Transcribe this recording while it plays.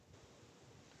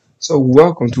So,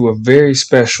 welcome to a very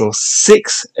special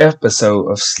sixth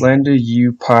episode of Slander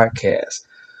You podcast.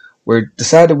 We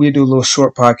decided we'd do a little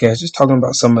short podcast just talking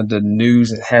about some of the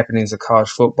news and happenings of college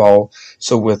football.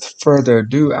 So, with further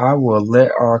ado, I will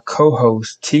let our co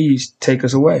host Teej take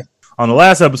us away. On the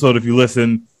last episode, if you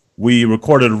listen, we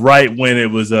recorded right when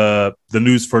it was the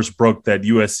news first broke that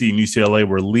USC and UCLA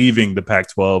were leaving the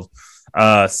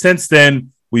Pac-12. Since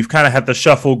then, we've kind of had the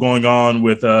shuffle going on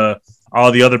with all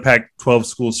the other Pac-12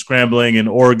 schools scrambling, and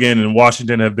Oregon and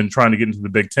Washington have been trying to get into the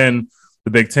Big Ten.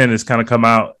 The Big Ten has kind of come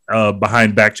out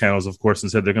behind back channels, of course, and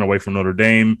said they're going to wait for Notre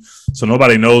Dame. So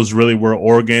nobody knows really where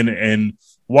Oregon and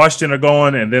Washington are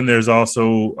going. And then there's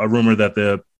also a rumor that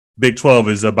the Big 12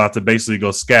 is about to basically go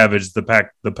scavenge the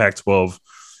Pac-12.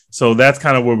 So that's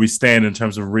kind of where we stand in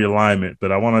terms of realignment.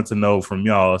 But I wanted to know from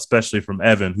y'all, especially from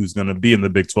Evan, who's going to be in the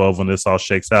Big 12 when this all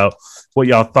shakes out, what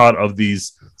y'all thought of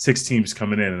these six teams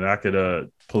coming in. And I could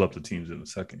pull up the teams in a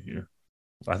second here.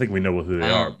 I think we know who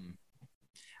they are.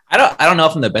 I don't know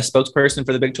if I'm the best spokesperson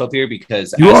for the Big 12 here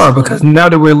because because now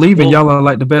that we're leaving, y'all are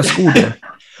like the best school there.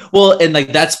 Well, and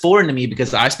like that's foreign to me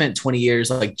because I spent 20 years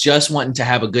like just wanting to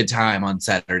have a good time on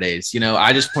Saturdays.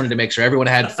 I just wanted to make sure everyone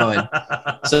had fun.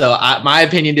 So my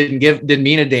opinion didn't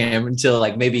mean a damn until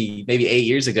like maybe 8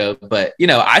 years ago. But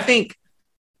I think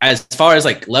as far as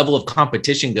like level of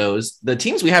competition goes, the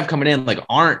teams we have coming in like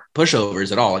aren't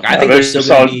pushovers at all. Like I think there's still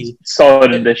going to be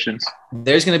solid additions.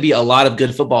 There's going to be a lot of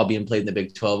good football being played in the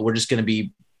Big 12. We're just going to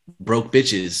be broke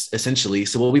bitches essentially.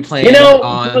 So we'll be playing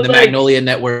on the Magnolia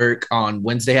Network on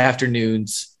Wednesday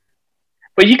afternoons.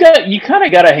 But you kind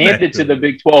of got to hand it to the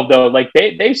Big 12 though. Like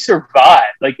they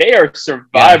survived. Like they are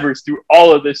survivors through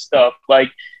all of this stuff.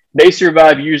 Like they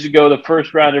survived years ago. The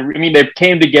first round they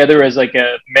came together as like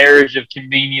a marriage of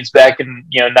convenience back in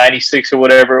 96 or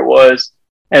whatever it was.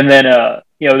 And then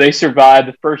they survived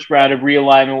the first round of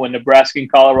realignment when Nebraska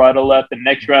and Colorado left. The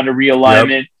next round of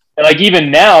realignment. Yep. And like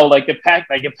even now, like a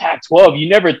Pac-12, you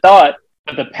never thought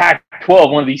that the Pac-12,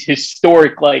 one of these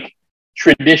historic like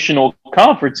traditional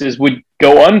conferences, would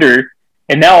go under.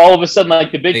 And now all of a sudden,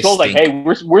 like the Big 12, like, hey,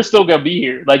 we're still gonna be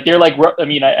here. Like they're like,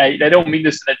 I don't mean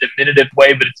this in a diminutive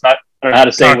way, but it's not. I don't know how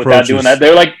to say it without doing that.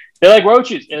 They're like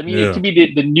roaches. I mean, it could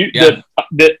be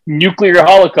the nuclear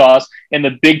holocaust, and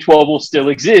the Big 12 will still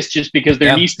exist just because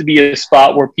there needs to be a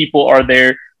spot where people are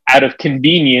there out of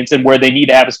convenience and where they need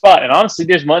to have a spot. And honestly,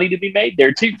 there's money to be made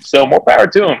there too. So more power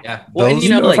to them. Yeah. Well, what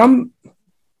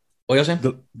you're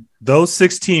saying? Those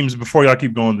six teams, before y'all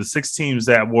keep going, the six teams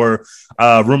that were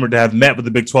rumored to have met with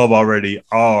the Big 12 already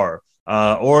are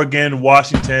Oregon,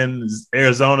 Washington,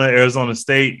 Arizona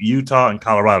State, Utah, and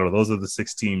Colorado. Those are the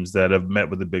six teams that have met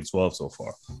with the Big 12 so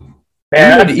far.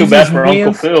 Man, I feel bad for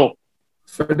Uncle Phil.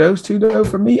 For those two, though,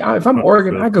 for me, if I'm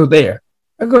Oregon, I go there.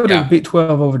 I go to the Big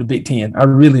 12 over the Big 10. I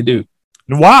really do.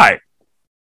 Why?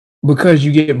 Because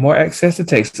you get more access to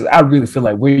Texas. I really feel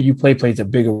like where you play plays a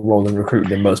bigger role in recruiting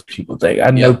than most people think.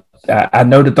 I know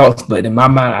the thoughts, but in my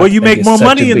mind, you make more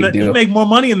money in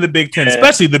the Big 10,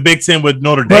 especially the Big 10 with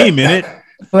Notre Dame in it.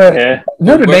 But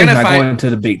Notre Dame's not going to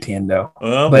the Big 10 though.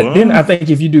 Then I think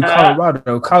if you do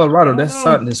Colorado, that's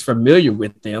something that's familiar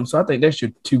with them. So I think that's your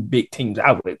two big teams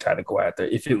I would try to go after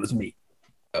if it was me.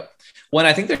 Well,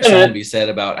 I think there's something to be said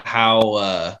about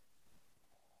how,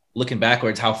 looking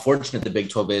backwards, how fortunate the Big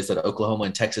 12 is that Oklahoma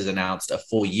and Texas announced a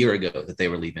full year ago that they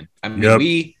were leaving. I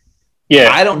mean,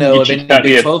 I don't know of any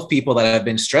Big 12 people that have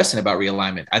been stressing about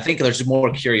realignment. I think there's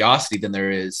more curiosity than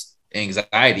there is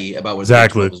anxiety about where the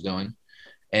Big 12 is going.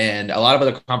 And a lot of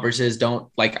other conferences don't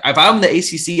like. If I'm the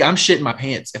ACC, I'm shitting my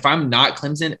pants. If I'm not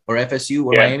Clemson or FSU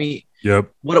or Miami,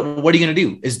 what are you going to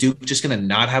do? Is Duke just going to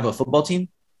not have a football team?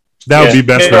 That would be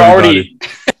best for everybody.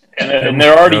 And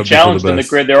they're already challenged in the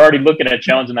grid. They're already looking at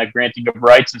challenging that granting of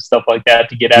rights and stuff like that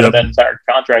to get out of that entire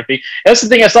contract. That's the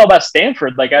thing I saw about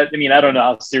Stanford. Like, I don't know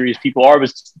how serious people are,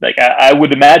 but like, I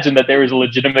would imagine that there is a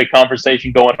legitimate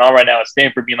conversation going on right now at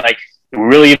Stanford, being like, do we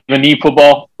really even need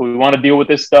football? Do we want to deal with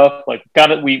this stuff? Like,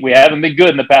 we haven't been good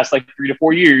in the past like 3 to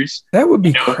 4 years. That would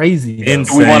be crazy. Do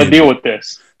we want to deal with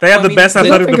this? They have the best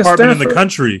athletic department in the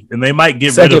country, and they might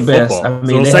get rid of football. I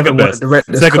mean, second best.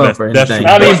 Second best.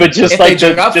 But just like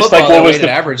what was the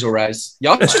average will rise.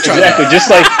 Y'all should try exactly just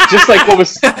like what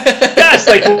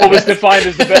was defined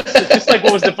as the best. Just like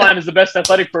what was defined as the best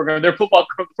athletic program. Their football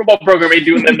program ain't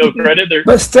doing them no credit.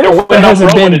 But Stanford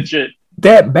hasn't been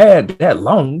that bad that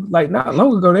long. Like not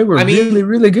long ago, they were really,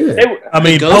 really good.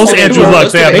 Post Andrew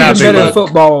Luck, they have not been better in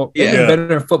football. They've been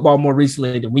better in football more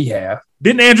recently than we have.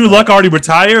 Didn't Andrew Luck already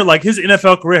retire? Like his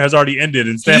NFL career has already ended,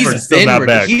 and Stanford is still not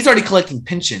back. He's already collecting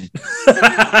pension.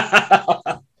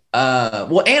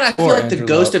 And I feel like the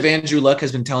ghost of Andrew Luck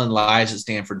has been telling lies at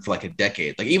Stanford for like a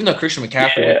decade. Like even though Christian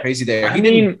McCaffrey went crazy there, he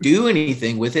didn't do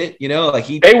anything with it. You know, like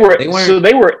they were 8-1.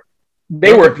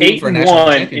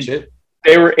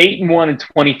 They were 8-1 in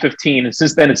 2015, and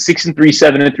since then it's 6-3,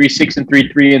 7-3, 6-3,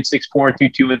 3-6,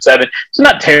 4-2, 2-7. It's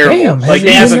not terrible. Damn, like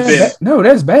they haven't been. No,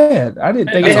 that's bad. I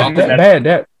didn't think it was that bad.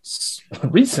 That's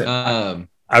recent.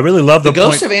 I really love the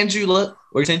ghost of Andrew Luck.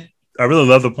 What are you saying? I really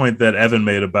love the point that Evan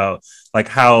made about like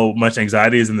how much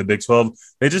anxiety is in the Big 12.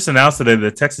 They just announced today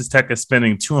that Texas Tech is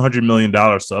spending $200 million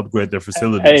to upgrade their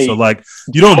facilities. Hey, so like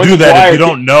you don't do that if you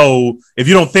don't know, if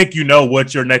you don't think you know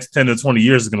what your next 10 to 20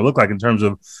 years is going to look like in terms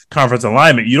of conference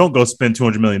alignment. You don't go spend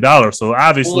 $200 million. So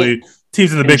obviously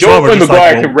teams in the Big 12 are just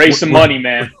McGuire can raise some money,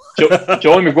 man.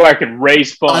 Joey McGuire can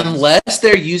raise funds. Unless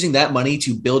they're using that money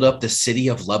to build up the city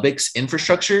of Lubbock's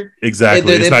infrastructure.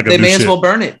 Exactly. They may as well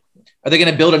burn it. Are they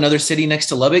going to build another city next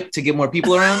to Lubbock to get more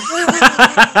people around?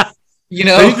 You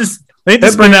know, they just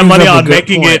spend that money on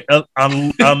making it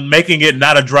on making it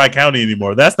not a dry county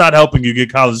anymore. That's not helping you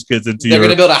get college kids into. They're going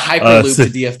to build a hyperloop to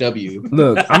DFW.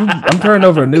 Look, I'm turning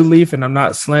over a new leaf, and I'm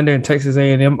not slandering Texas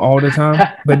A&M all the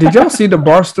time. But did y'all see the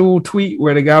Barstool tweet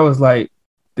where the guy was like,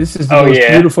 "This is the most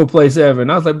beautiful place ever,"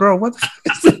 and I was like, "Bro, what the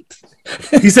fuck is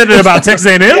it?" He said it about Texas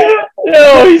A&M.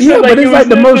 No, but it's like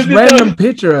the most random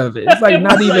picture of it. It's like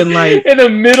not even like in the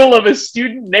middle of a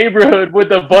student neighborhood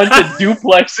with a bunch of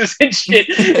duplexes and shit,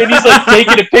 and he's like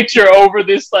taking a picture over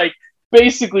this like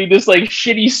basically this like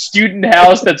shitty student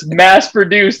house that's mass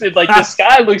produced, and like the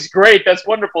sky looks great. That's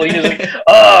wonderful. He's like,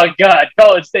 oh god,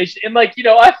 College Station, and like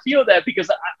I feel that because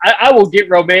I will get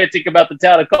romantic about the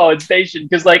town of College Station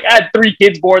because like I had 3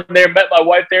 kids born there, met my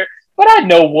wife there, but I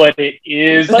know what it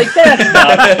is. Like that's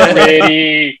not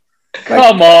pretty.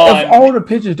 Come on. Of all the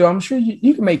pictures, though, I'm sure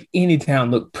you can make any town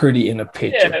look pretty in a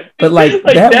picture. But like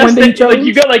that one day, like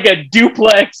you got like a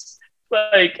duplex.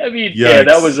 Like I mean,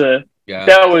 that was a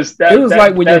that was that. It was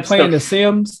like when you're playing The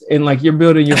Sims and like you're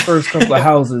building your first couple of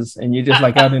houses and you're just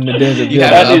like out in the desert.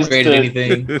 That is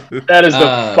anything. That is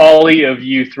the folly of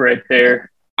youth right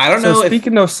there. I don't know.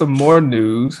 Speaking of some more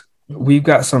news. We've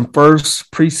got some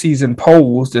first preseason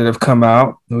polls that have come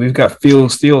out. We've got Phil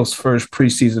Steele's first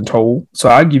preseason poll. So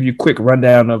I'll give you a quick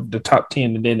rundown of the top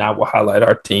 10, and then I will highlight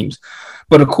our teams.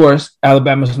 But, of course,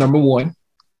 Alabama's number 1,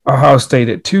 Ohio State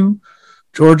at 2,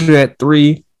 Georgia at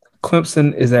 3,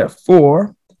 Clemson is at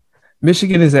 4,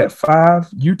 Michigan is at 5,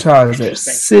 Utah is at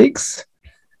 6,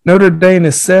 Notre Dame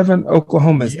is 7,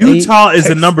 Oklahoma is 8. Utah is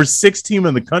the number 6 team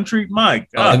in the country. My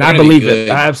God, and I believe it.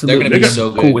 I absolutely they're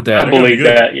so cool with that. I believe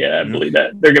that. Yeah, I believe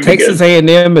that. They're going to be Texas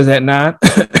A&M is at 9.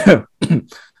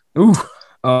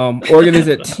 Oregon is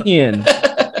at 10.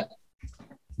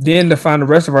 Then to find the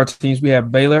rest of our teams, we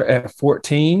have Baylor at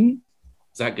 14.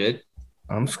 Is that good?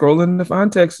 I'm scrolling to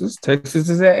find Texas. Texas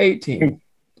is at 18.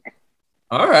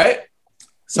 All right.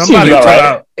 Somebody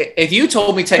out. If you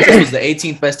told me Texas was the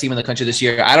 18th best team in the country this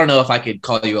year, I don't know if I could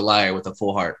call you a liar with a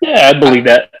full heart. Yeah, I believe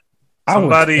that. I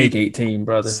would take 18,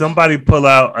 brother. Somebody pull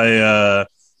out a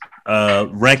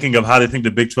ranking of how they think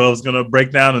the Big 12 is going to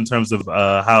break down in terms of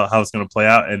how it's going to play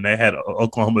out, and they had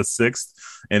Oklahoma 6th,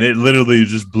 and it literally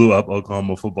just blew up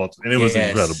Oklahoma football, and it was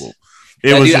incredible.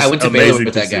 I went to Baylor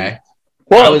with that guy.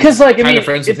 Well, because like I mean,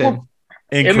 friends with him.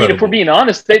 Incredible. I mean, if we're being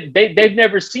honest, they've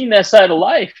never seen that side of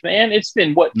life, man. It's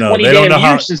been 20 damn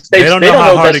years since they don't know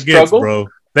how hard it gets, bro.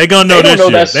 They gonna know this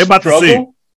year. They about to see.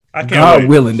 I can't wait.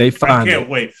 Willing, they find it. I can't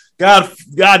wait. God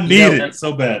needed it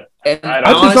so bad. And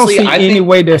I just don't see any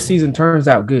way their season turns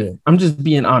out good. I'm just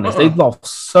being honest. They've lost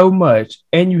so much,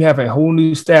 and you have a whole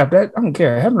new staff. That I don't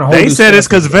care. Having a whole they said it's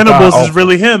because Venables is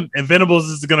really him, and Venables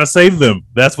is going to save them.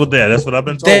 That's what I've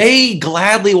been told. They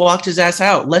gladly walked his ass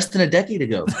out less than a decade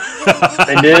ago.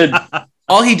 They did.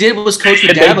 All he did was coach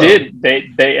with Dabo. They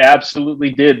did. They absolutely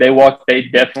did. They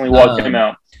definitely walked him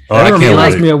out. That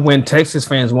reminds me of when Texas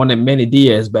fans wanted Manny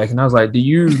Diaz back, and I was like, "Do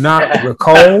you not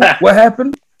recall what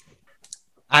happened?"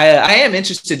 I am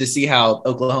interested to see how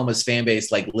Oklahoma's fan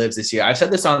base like lives this year. I've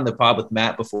said this on the pod with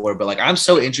Matt before, but like I'm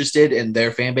so interested in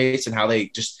their fan base and how they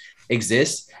just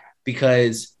exist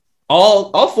because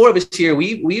all 4 of us here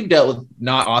we've dealt with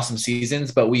not awesome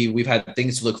seasons, but we've had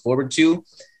things to look forward to.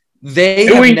 They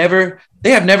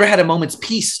have never had a moment's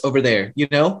peace over there, you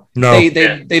know? No.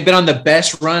 They've been on the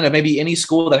best run of maybe any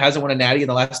school that hasn't won a natty in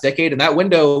the last decade, and that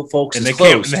window, folks, is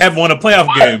closed. They haven't won a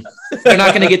playoff game. They're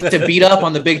not going to get to beat up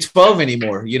on the Big 12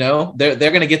 anymore, you know? They're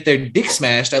going to get their dick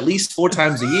smashed at least 4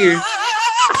 times a year,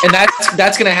 and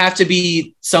that's going to have to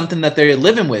be something that they're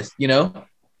living with, you know?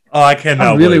 Oh, I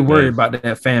cannot. I'm really worried about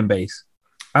that fan base.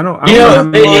 I don't know how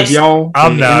many of y'all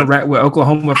interact with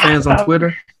Oklahoma fans on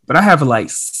Twitter. but I have like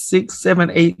 6,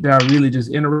 7, 8 that I really just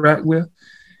interact with.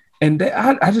 And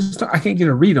I can't get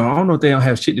a read on. I don't know if they don't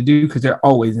have shit to do because they're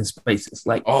always in spaces,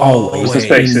 like always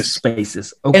in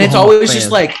spaces. And it's always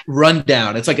just like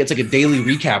rundown. It's like a daily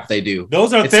recap they do.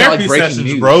 Those are therapy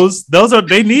sessions, bros.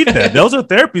 They need that. Those are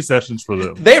therapy sessions for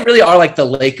them. They really are like the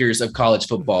Lakers of college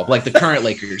football, like the current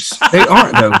Lakers. They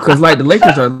aren't though, because like the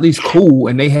Lakers are at least cool,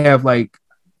 and they have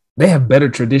better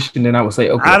tradition than I would say.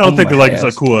 Okay, I don't think the Lakers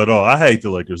are cool at all. I hate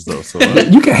the Lakers though. So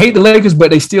you can hate the Lakers,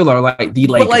 but they still are like the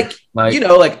Lakers.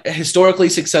 But like historically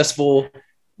successful,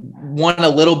 won a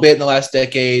little bit in the last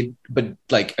decade. But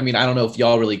like, I mean, I don't know if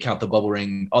y'all really count the bubble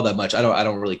ring all that much. I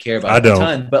don't really care about it a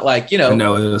ton. But like,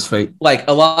 no, it was fake. Like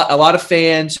a lot of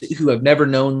fans who have never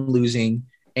known losing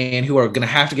and who are going to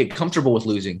have to get comfortable with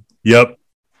losing. Yep.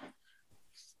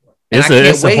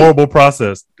 It's a horrible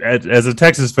process. As a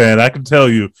Texas fan, I can tell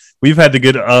you, we've had to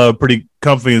get pretty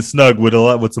comfy and snug with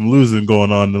some losing going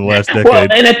on in the last decade. Well,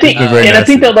 and I think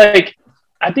that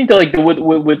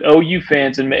with OU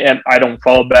fans, and I don't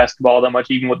follow basketball that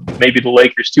much, even with maybe the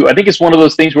Lakers too. I think it's one of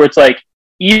those things where it's like,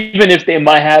 even if they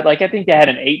might have, like, I think they had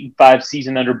an 8-5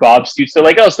 season under Bob Stoops. They're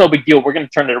like, oh, it's no big deal. We're going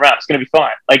to turn it around. It's going to be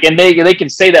fine. Like, and they can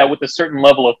say that with a certain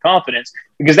level of confidence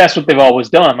because that's what they've always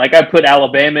done. Like, I put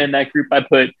Alabama in that group. I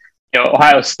put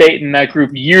Ohio State in that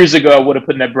group. Years ago, I would have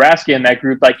put Nebraska in that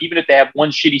group. Like, even if they have one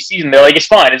shitty season, they're like, it's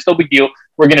fine. It's no big deal.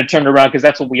 We're going to turn it around because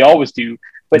that's what we always do.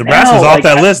 But Nebraska's off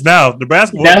that list now.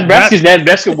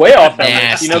 Nebraska's way off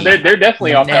that list. They're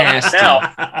definitely off that list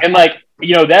now. And like,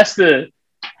 that's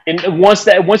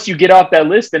once you get off that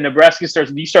list, then Nebraska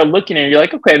you start looking at it, you're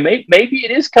like, okay, maybe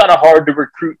it is kind of hard to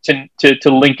recruit to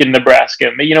Lincoln,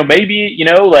 Nebraska. Maybe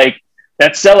like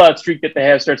that sellout streak that they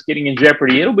have starts getting in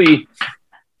jeopardy. It'll be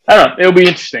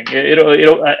interesting.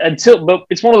 But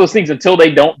it's one of those things until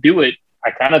they don't do it.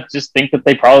 I kind of just think that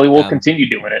they probably will continue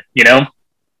doing it.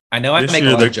 I know I this make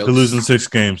year a lot of jokes. They're losing 6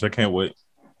 games. I can't wait.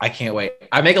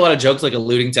 I make a lot of jokes, like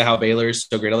alluding to how Baylor is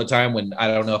so great all the time when I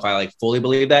don't know if I like fully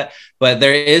believe that, but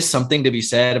there is something to be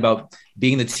said about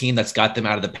being the team that's got them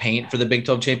out of the paint for the Big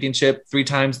 12 championship 3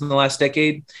 times in the last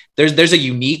decade. There's a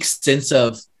unique sense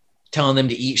of telling them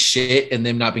to eat shit and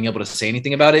them not being able to say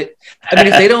anything about it. I mean,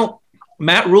 if they don't,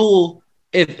 Matt Rule,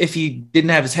 if he didn't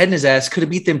have his head in his ass, could have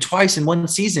beat them twice in one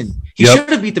season. He should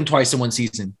have beat them twice in one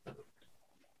season.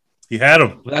 He had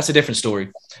them. Well, that's a different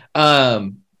story.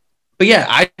 But yeah,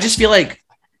 I just feel like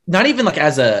not even like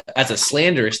as a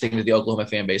slanderous thing to the Oklahoma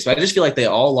fan base, but I just feel like they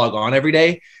all log on every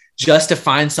day just to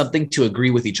find something to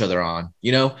agree with each other on.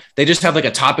 They just have like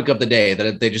a topic of the day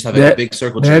that they just have a big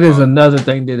circle. That is another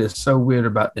thing that is so weird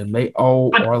about them. They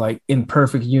all are like in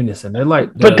perfect unison. They're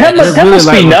like, but that must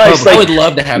be nice. I would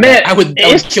love to have that. I would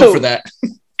kill for that.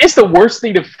 It's the worst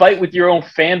thing to fight with your own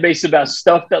fan base about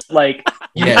stuff that like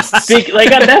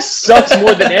that sucks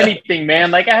more than anything,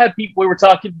 man. Like I had people, we were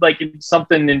talking like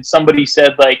something and somebody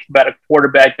said like about a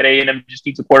quarterback that A&M just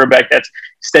needs a quarterback that's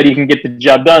steady, can get the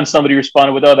job done. Somebody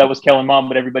responded with, oh, that was Kellen Mond,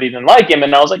 but everybody didn't like him.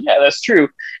 And I was like, yeah, that's true.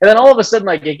 And then all of a sudden,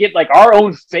 like I get like our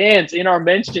own fans in our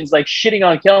mentions like shitting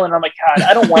on Kellen. And I'm like, God,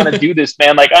 I don't want to do this,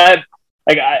 man. Like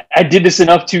I did this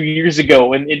enough 2 years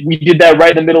ago, and we did that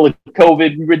right in the middle of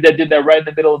COVID. We did that right in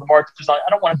the middle of the March. I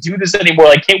don't want to do this anymore.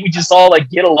 Like, can't we just all like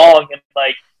get along and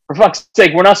like, for fuck's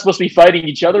sake, we're not supposed to be fighting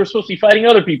each other. We're supposed to be fighting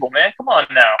other people, man. Come on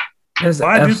now. That's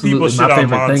absolutely my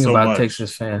favorite thing about a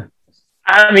Texas fan.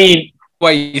 I mean,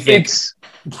 what do you think?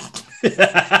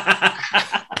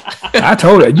 I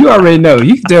told you. You already know.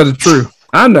 You can tell the truth.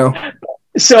 I know.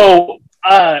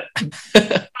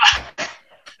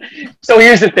 So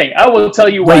here's the thing. I will tell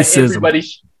you why everybody.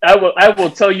 I will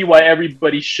tell you why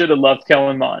everybody should have loved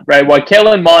Kellen Mond. Right? Why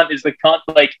Kellen Mond is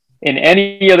like in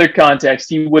any other context,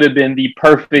 he would have been the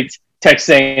perfect Texas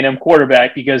A&M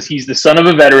quarterback because he's the son of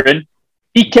a veteran.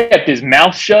 He kept his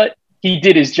mouth shut. He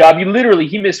did his job.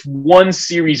 He missed one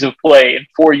series of play in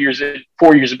 4 years.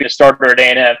 4 years of being a starter at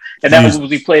A&M, and that was when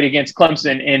we played against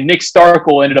Clemson. And Nick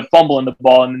Starkel ended up fumbling the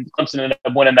ball, and Clemson ended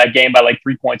up winning that game by like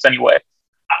 3 points anyway.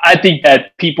 I think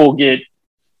that people get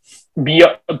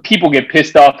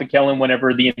pissed off at Kellen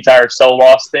whenever the entire sell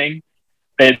loss thing.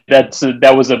 It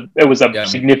was a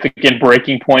significant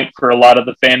breaking point for a lot of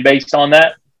the fan base on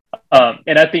that.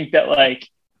 And I think that like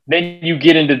then you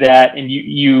get into that and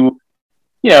you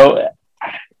know,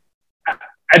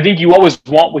 I think you always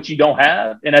want what you don't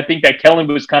have. And I think that Kellen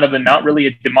was kind of not really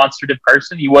a demonstrative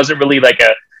person. He wasn't really like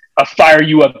a fire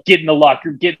you up, get in the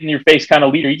locker, get in your face kind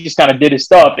of leader. He just kind of did his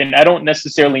stuff. And I don't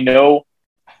necessarily know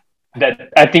that.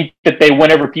 I think that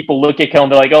whenever people look at Kellen,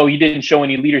 they're like, oh, he didn't show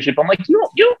any leadership. I'm like,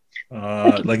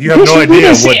 Like you have no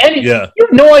idea what. You have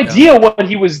no idea what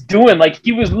he was doing. Like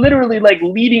he was literally like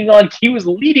leading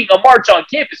a march on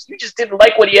campus. You just didn't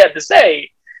like what he had to say.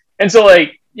 And so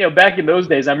like, you know, back in those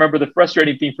days, I remember the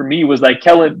frustrating thing for me was like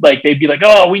Kellen, like they'd be like,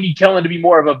 oh, we need Kellen to be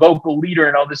more of a vocal leader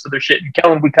and all this other shit. And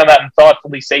Kellen would come out and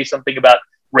thoughtfully say something about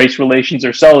race relations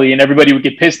or Sully, and everybody would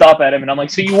get pissed off at him. And I'm like,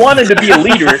 so you want him to be a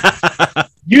leader.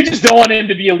 You just don't want him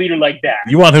to be a leader like that.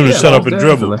 You want him to shut up and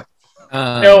dribble.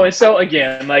 And so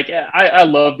again, like I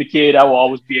love the kid. I will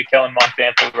always be a Kellen Mond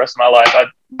fan for the rest of my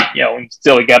life.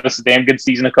 Still he got us a damn good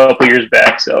season a couple years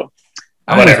back. So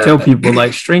I always tell people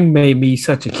like String made me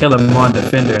such a Kellen Mond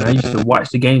defender, and I used to watch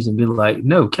the games and be like,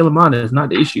 no, Kellen Mond is not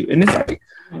the issue. And it's like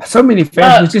so many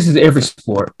fans, which this is every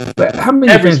sport, but how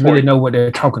many fans really know what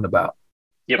they're talking about?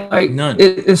 Yep. Like none.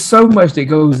 It's so much that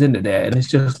goes into that, and it's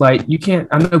just like you can't.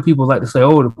 I know people like to say,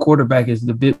 "Oh, the quarterback is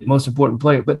the most important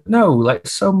player," but no, like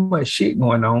so much shit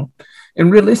going on, and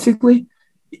realistically,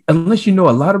 unless you know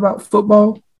a lot about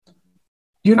football,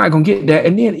 you're not gonna get that.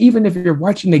 And then even if you're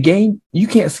watching the game, you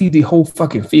can't see the whole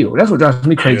fucking field. That's what drives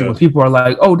me crazy when people are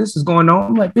like, "Oh, this is going on."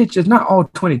 I'm like, "Bitch, it's not all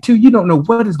 22. You don't know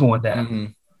what is going down." Mm-hmm.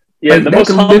 Yeah, like, the that most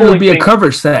could literally be thing, a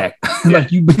coverage sack,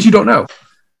 but you don't know.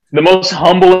 The most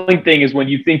humbling thing is when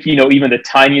you think you know even the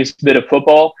tiniest bit of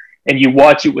football, and you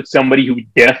watch it with somebody who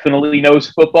definitely knows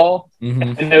football,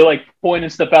 and they're like pointing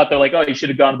stuff out. They're like, "Oh, you should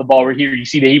have gone to the ball right here." You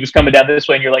see that he was coming down this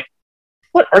way, and you're like,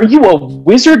 "What? Are you a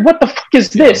wizard? What the fuck is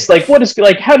this? Like, what is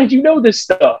like? How did you know this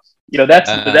stuff?" You know,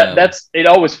 that's it.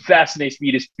 Always fascinates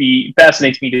me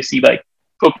to see like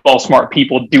football smart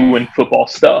people doing football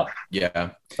stuff.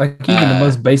 Yeah. Like even the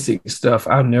most basic stuff,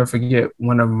 I'll never forget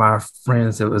one of my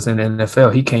friends that was in the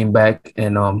NFL. He came back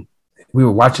and we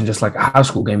were watching just like a high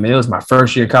school game. And it was my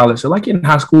first year of college. So like in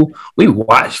high school, we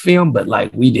watched film, but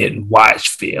like we didn't watch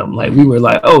film. Like we were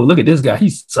like, oh, look at this guy. He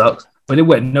sucks. But it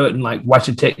wasn't nothing like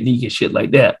watching technique and shit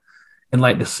like that. And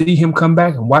like to see him come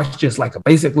back and watch just like a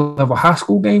basic level high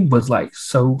school game was like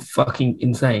so fucking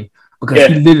insane. Because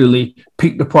he literally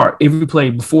picked apart every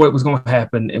play before it was going to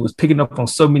happen. It was picking up on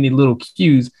so many little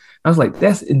cues. I was like,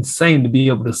 that's insane to be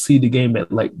able to see the game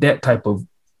at like that type of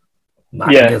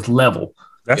level.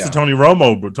 That's the Tony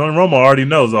Romo, but Tony Romo already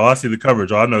knows. Oh, I see the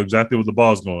coverage. Oh, I know exactly where the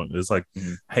ball's going. It's like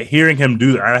hearing him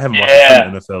do that. I haven't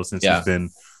watched the NFL since he's been.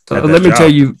 So let me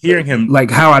tell you, hearing him like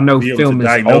how I know film is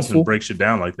diagnose awful and break shit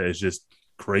down like that is just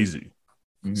crazy.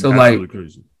 So absolutely like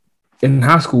crazy. In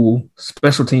high school,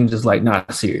 special teams is like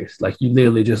not serious. Like you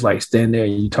literally just like stand there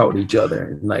and you talk to each other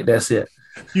and like that's it.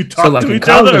 You talk like to each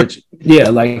college, other? Yeah,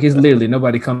 like it's literally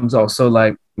nobody comes off. So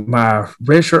like my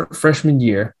redshirt freshman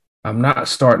year, I'm not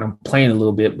starting, I'm playing a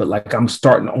little bit, but like I'm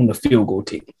starting on the field goal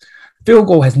team. Field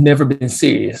goal has never been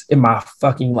serious in my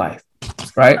fucking life,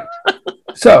 right?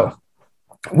 So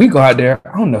we go out there,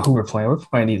 I don't know who we're playing. We're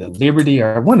playing either Liberty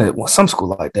or some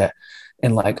school like that.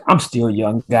 And like, I'm still a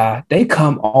young guy. They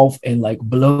come off and like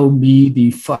blow me the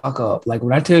fuck up. Like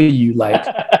when I tell you, like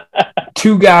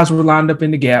two guys were lined up in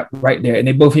the gap right there and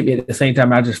they both hit me at the same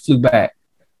time. I just flew back.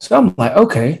 So I'm like,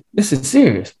 okay, this is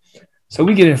serious. So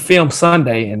we get in film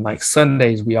Sunday, and like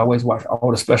Sundays, we always watch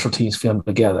all the special teams film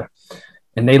together.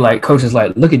 And they like, coaches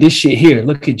like, look at this shit here.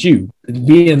 Look at you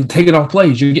being taking off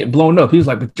plays. You're getting blown up. He was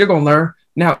like, but you're going to learn.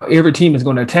 Now every team is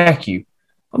going to attack you.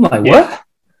 I'm like, what?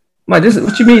 I'm like,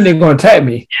 what you mean they're going to attack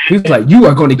me? He was like, you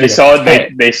are going to get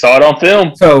attacked. They saw it on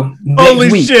film. So holy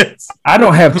week, shit! I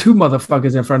don't have two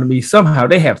motherfuckers in front of me. Somehow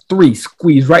they have three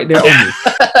squeezed right there on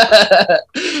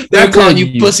me. They're calling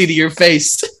you pussy to your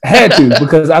face. Had to,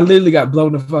 because I literally got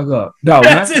blown the fuck up. Dog,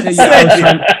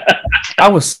 I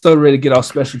was so ready to get off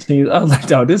special teams. I was like,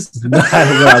 dog, this is not what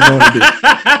I'm going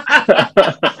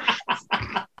to do.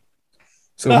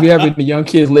 So if you have any young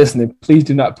kids listening, please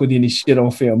do not put any shit on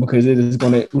film because it is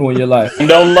going to ruin your life.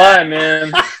 Don't lie,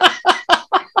 man.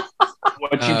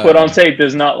 What you put on tape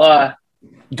does not lie.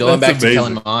 Going back to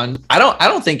Kellen Mond, I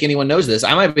don't think anyone knows this.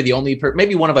 I might be the only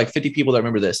maybe one of like 50 people that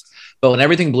remember this. But when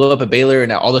everything blew up at Baylor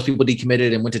and all those people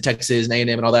decommitted and went to Texas and A&M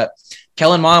and all that,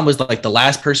 Kellen Mond was like the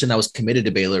last person that was committed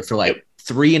to Baylor for like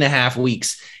 3.5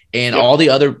 weeks. And all the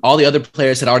other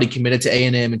players had already committed to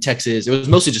A&M and Texas. It was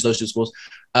mostly just those two schools.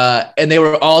 And they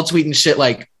were all tweeting shit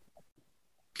like,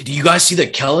 do you guys see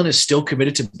that Kellen is still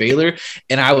committed to Baylor?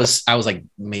 And I was like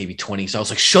maybe 20. So I was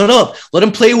like, shut up. Let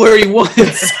him play where he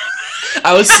wants.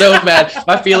 I was so mad.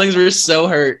 My feelings were so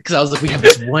hurt because I was like, we have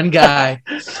this one guy.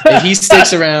 If he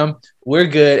sticks around, we're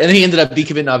good. And then he ended up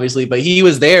decommitting, obviously. But he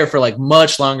was there for like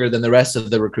much longer than the rest of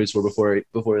the recruits were before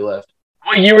he left.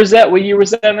 What year was that,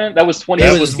 man? That was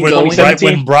 2017. Right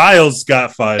when Bryles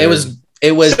got fired. It was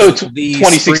the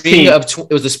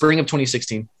 2016. spring of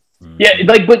 2016. Yeah,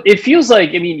 like, but it feels like,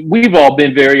 I mean, we've all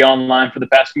been very online for the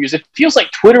past few years. It feels like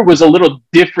Twitter was a little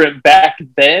different back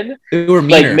then. They were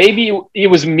meaner. Like, maybe it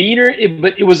was meaner,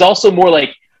 but it was also more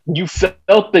like you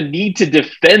felt the need to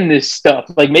defend this stuff.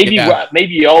 Like, maybe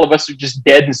all of us are just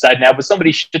dead inside now, but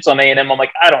somebody shits on A&M. I'm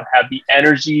like, I don't have the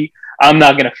energy. I'm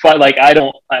not going to fight. Like, I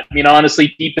mean,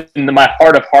 honestly, deep into my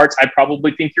heart of hearts, I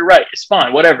probably think you're right. It's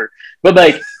fine, whatever. But,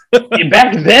 like,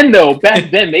 back then,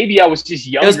 maybe I was just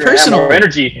younger. It was personal. Had more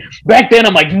energy. Back then,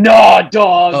 I'm like, nah,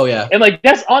 dog. Oh yeah. And like,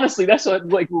 that's what,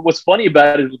 like, what's funny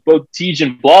about it is both Tej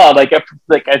and Blah. Like,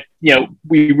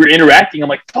 we were interacting. I'm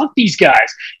like, fuck these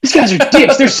guys. These guys are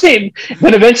dicks. They're same.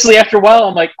 Then eventually, after a while,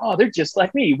 I'm like, oh, they're just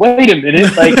like me. Wait a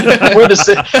minute, like we're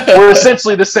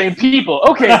essentially the same people.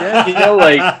 Okay, then,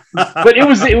 like, but it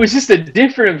was just a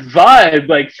different vibe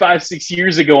like 5-6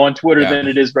 years ago on Twitter than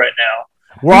it is right now.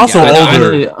 We're also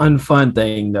older. The unfun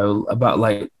thing though about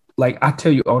like I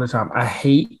tell you all the time, I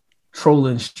hate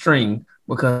trolling String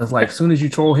because like as soon as you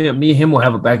troll him, me and him will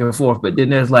have a back and forth. But then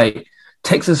there's like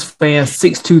Texas fan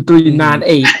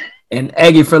 62398 and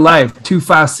Aggie for life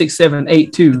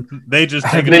 256782. They just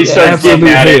start getting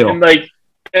at it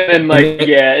and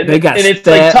they got and it's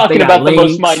like talking about the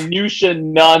most minutia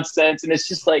nonsense, and it's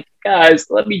just like, guys,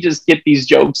 let me just get these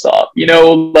jokes off.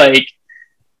 Like,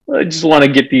 I just want to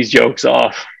get these jokes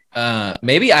off.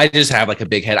 Maybe I just have like a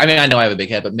big head. I mean, I know I have a big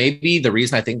head, but maybe the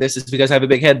reason I think this is because I have a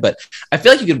big head. But I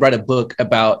feel like you could write a book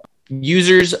about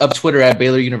users of Twitter at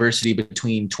Baylor University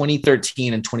between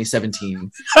 2013 and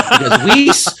 2017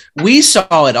 because we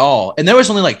saw it all, and there was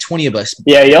only like 20 of us.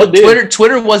 Yeah, y'all did.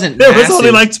 Twitter wasn't. There was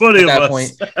only like 20 at that of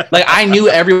us. Point. Like, I knew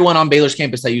everyone on Baylor's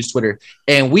campus that used Twitter,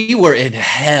 and we were in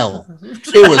hell.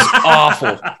 It was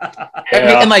awful.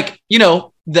 Yeah. And like,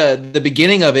 the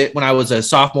beginning of it when I was a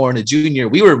sophomore and a junior,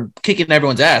 we were kicking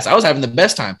everyone's ass. I was having the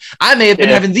best time. I may have been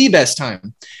having the best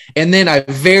time. And then I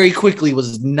very quickly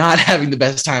was not having the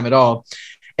best time at all.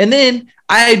 And then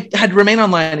I had to remain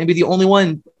online and be the only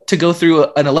one to go through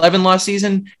an 11-loss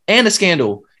season and a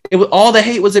scandal. All the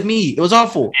hate was at me. It was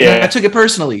awful. Yeah. And I took it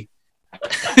personally.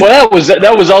 Well,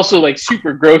 that was also like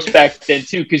super gross back then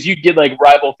too, because you'd get like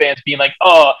rival fans being like,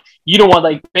 "Oh, you don't want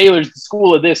like Baylor's the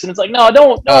school of this," and it's like, no,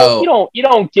 you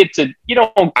don't get to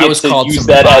use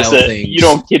that as a, you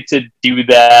don't get to do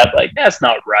that. Like, that's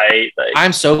not right. Like,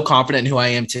 I'm so confident in who I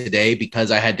am today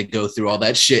because I had to go through all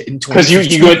that shit in 20. Because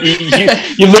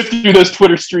you lived through those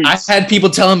Twitter streets. I had people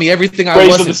telling me everything I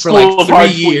wasn't for like 3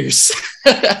 years.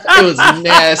 It was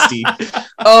nasty.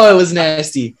 Oh, it was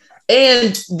nasty.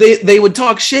 And they would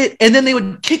talk shit, and then they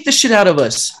would kick the shit out of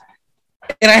us.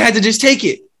 And I had to just take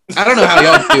it. I don't know how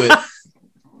y'all do it.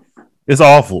 It's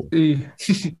awful. Yeah.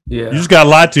 You just got to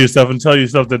lie to yourself and tell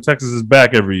yourself that Texas is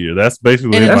back every year. That's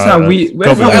basically that's how we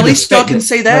at least y'all can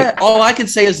say that. Like, all I can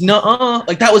say is nuh-uh.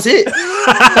 Like, that was it.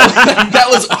 That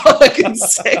was all I can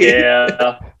say.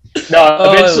 Yeah.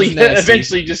 No,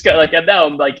 eventually just got like, now,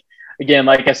 like, again,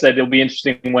 like I said, it'll be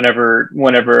interesting whenever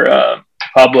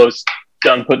Pablo's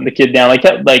done putting the kid down. Like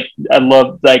I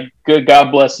love, like, good.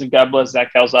 God bless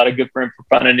Zach Calzada. Good for him for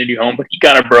finding a new home, but he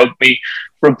kind of broke me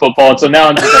from football, and so now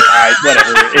I'm just like, all right,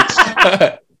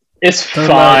 whatever. It's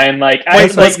fine. Like,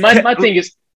 my thing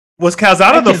is, was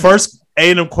Calzada the first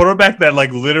A&M quarterback that like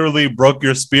literally broke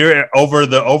your spirit over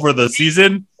the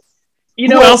season?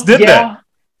 Who else did that?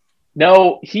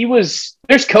 No, he was.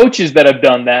 There's coaches that have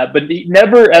done that, but he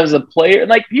never as a player.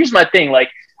 Like, here's my thing.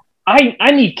 Like,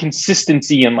 I need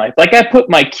consistency in life. Like, I put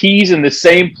my keys in the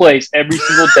same place every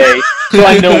single day so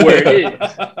I know where it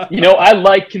is. I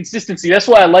like consistency. That's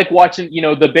why I like watching,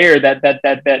 The Bear,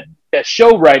 that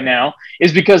show right now,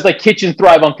 is because like kitchens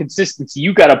thrive on consistency.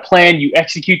 You got a plan, you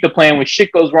execute the plan. When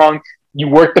shit goes wrong, you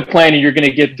work the plan and you're going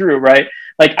to get through it, right?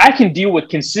 Like, I can deal with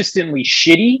consistently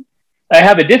shitty. I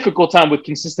have a difficult time with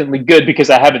consistently good because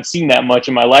I haven't seen that much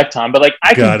in my lifetime. But like,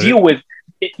 I can deal with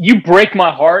it. You break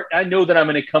my heart, I know that I'm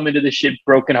going to come into this shit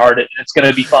brokenhearted, and it's going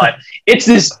to be fine. It's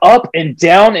this up and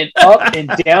down and up and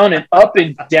down and up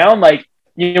and down. Like,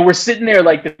 we're sitting there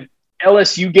like the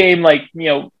LSU game, like,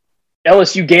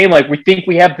 like we think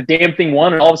we have the damn thing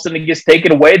won, and all of a sudden it gets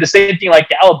taken away. The same thing like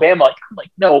Alabama. Like, I'm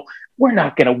like, no, we're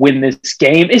not going to win this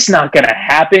game. It's not going to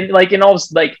happen. Like, and all of,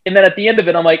 like, and then at the end of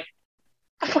it, I'm like,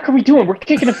 what the fuck are we doing? We're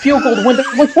kicking a field goal to win.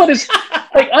 Like, what is?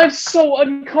 Like, I'm so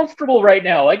uncomfortable right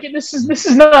now. Like, this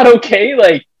is not okay.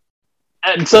 Like,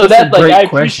 and so that, like, I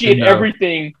appreciate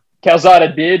everything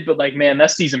Calzada did, but like, man,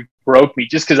 that season broke me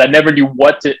just because I never knew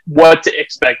what to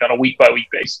expect on a week by week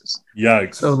basis.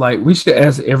 Yikes! So like, we should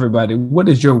ask everybody, what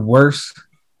is your worst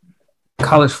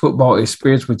college football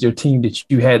experience with your team that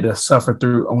you had to suffer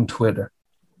through on Twitter?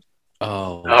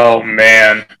 Oh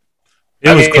man,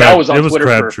 it was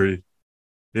Crabtree.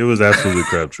 It was absolutely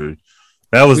Crabtree.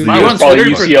 That was the You were on Probably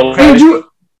Twitter for UCLA.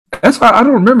 That's why I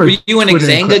don't remember. Were you an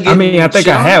Xanga? I mean, I think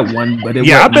I had one, but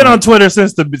I've been on Twitter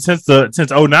since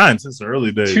 09, since the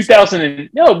early days. 2000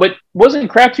 no, but wasn't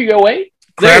Crabtree 08?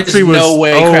 There's no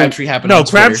way Crabtree happened. No, on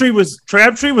Twitter. Crabtree was.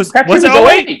 Crabtree Was it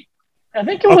 08? I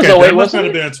think it was Okay, 08. that must Wasn't not have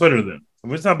it? been on Twitter then.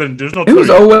 It's not been. There's no. It was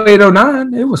Twitter. 08,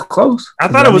 09. It was close. I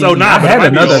thought it was 09. I but it had might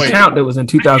be another 08. account that was in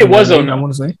 2000. It was 09. 09. I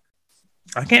want to say.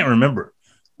 I can't remember.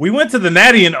 We went to the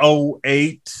Natty in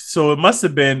 08, so it must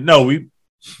have been No, it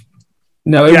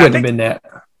wouldn't have been that.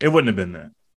 It wouldn't have been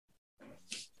that.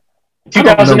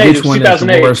 2008. It was one is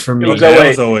 2008. worse for me. It was Okay, 08. that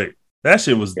was 08. That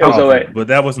shit was It was awful, 08. but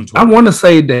that wasn't I 12. want to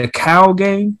say the Cal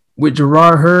game with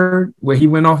Gerard Hurd, where he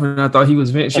went off and I thought he was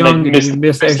Vince And Young they and he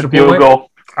missed the extra field point.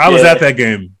 goal. I was Yeah. at that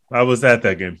game.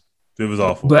 It was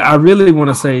awful. But I really want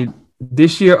to say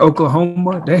this year,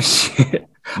 Oklahoma, that shit.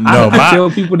 No, I tell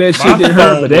people that shit didn't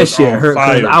hurt, but that was shit on hurt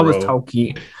because fire, I was bro.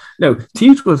 talking. No,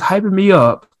 Teach was hyping me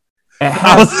up at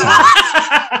halftime.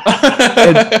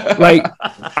 And, like,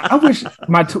 I wish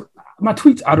my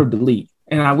tweets auto delete,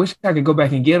 and I wish I could go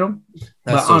back and get them.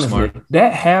 That's But so honestly, smart.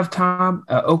 that halftime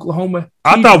at Oklahoma,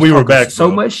 I Teach thought was we were talking back, so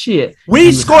bro. much shit. He We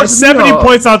was scored hyping me 70 up.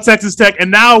 points on Texas Tech,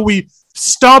 and now we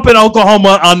stomping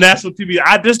Oklahoma on national TV.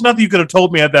 There's nothing you could have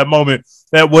told me at that moment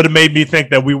that would have made me think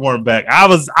that we weren't back. I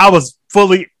was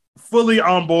fully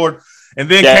on board, and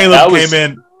then Yeah, Caleb came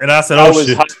in, and I said,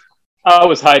 shit." I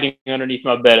was hiding underneath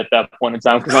my bed at that point in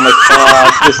time because I'm like,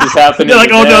 this is happening. You're like,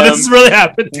 to "Oh no, them. this is really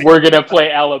happening." We're gonna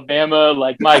play Alabama.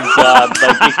 Like, my God,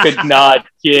 like it could not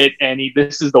get any.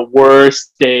 This is the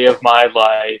worst day of my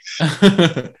life.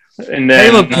 And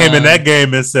then Caleb came in that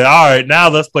game and said, "All right, now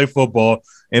let's play football,"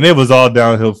 and it was all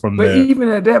downhill from But there. even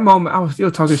at that moment, I was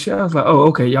still talking shit. I was like, "Oh,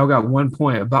 okay, y'all got 1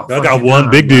 point. About Y'all got fucking one,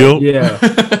 time, big like, deal." yeah,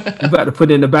 you about to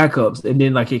put in the backups, and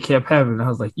then like it kept happening. I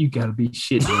was like, "You gotta be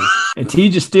shitting me!" And T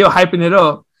just still hyping it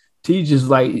up. T just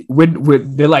like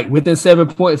they're like within 7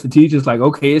 points, and T just like,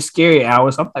 "Okay, it's scary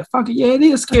hours." I'm like, "Fuck it, yeah, it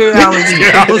is scary hours."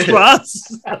 Scary hours for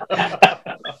us.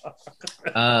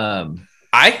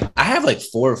 I have like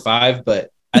 4 or 5,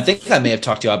 but I think I may have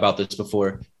talked to you about this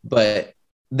before. But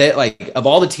that, like, of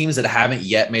all the teams that haven't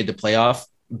yet made the playoff,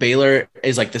 Baylor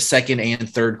is like the second and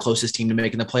third closest team to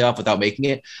making the playoff without making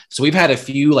it. So we've had a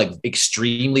few like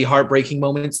extremely heartbreaking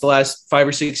moments the last 5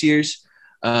 or 6 years.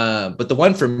 But the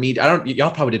one for me,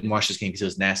 y'all probably didn't watch this game because it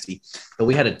was nasty, but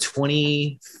we had a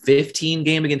 2015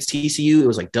 game against TCU. It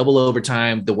was like double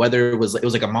overtime. The weather was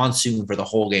like a monsoon for the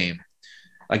whole game.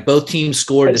 Like both teams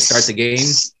scored to start the game.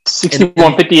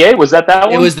 61-58, was that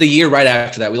one? It was the year right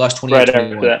after that. We lost 28-21. Right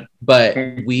after that. But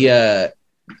we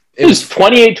it was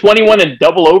 28-21 in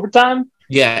double overtime.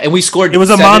 Yeah, and we scored. It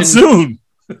was a monsoon.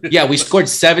 Yeah, we scored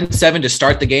 7-7 to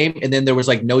start the game, and then there was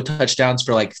like no touchdowns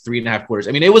for like 3.5 quarters.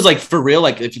 I mean, it was like for real.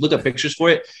 Like if you look at pictures for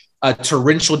it, a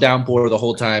torrential downpour the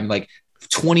whole time. Like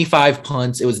 25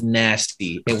 punts. It was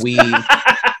nasty, and we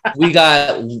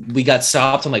got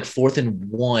stopped on like 4th and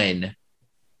 1,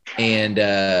 and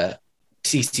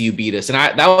TCU beat us. And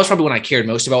that was probably when I cared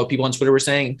most about what people on Twitter were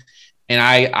saying, and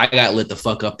I got lit the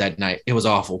fuck up that night. It was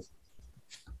awful.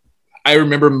 I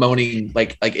remember moaning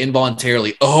like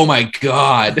involuntarily, "Oh my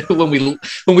God," when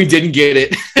we didn't get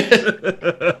it.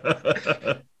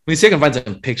 Let me see if I can find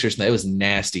some pictures. It was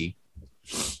nasty.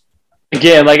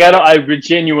 Again, like I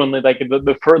genuinely like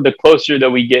the closer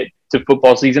that we get to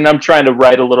football season, I'm trying to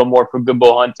write a little more for Good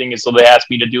Bull Hunting, and so they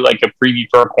asked me to do like a preview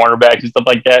for our cornerbacks and stuff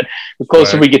like that. The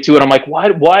closer we get to it, I'm like, why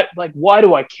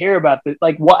do I care about this?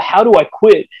 Like, how do I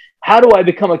quit? How do I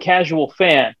become a casual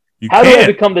fan? How do I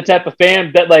become the type of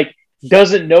fan that like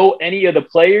doesn't know any of the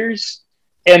players,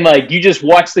 and like you just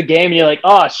watch the game and you're like,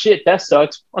 "Oh shit, that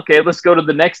sucks. Okay, let's go to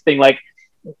the next thing." Like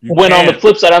on the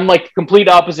flip side, I'm like complete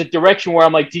opposite direction where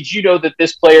I'm like, "Did you know that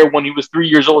this player, when he was 3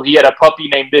 years old, he had a puppy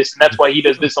named this, and that's why he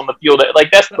does this on the field?" Like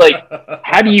that's like,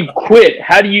 how do you quit?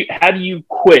 How do you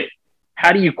quit?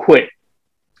 How do you quit?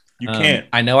 You can't.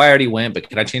 I know I already went, but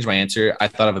can I change my answer? I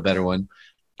thought of a better one.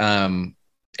 And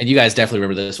you guys definitely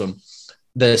remember this one.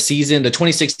 The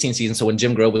 2016 season, so when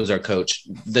Jim Grove was our coach,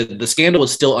 the scandal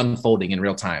was still unfolding in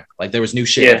real time. Like there was new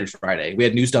shit every Friday. We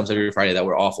had news dumps every Friday that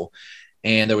were awful.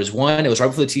 And there was one, it was right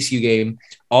before the TCU game.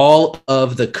 All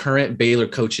of the current Baylor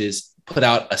coaches put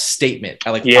out a statement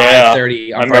at like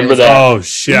 5:30. I remember that. Oh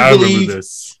shit, I remember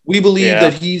this. We believe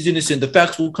that he's innocent. The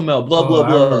facts will come out. Blah blah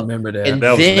blah. I remember that. And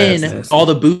that then all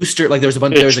the booster, like there was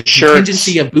a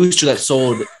contingency of booster that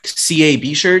sold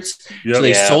CAB shirts. Yep. So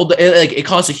they sold it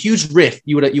caused a huge rift.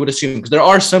 You would assume, because there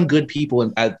are some good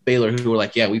people at Baylor who were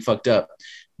like, "Yeah, we fucked up."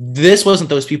 This wasn't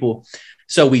those people.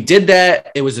 So we did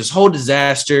that. It was this whole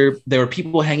disaster. There were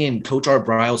people hanging Coach Art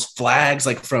Briles flags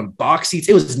like from box seats.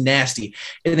 It was nasty.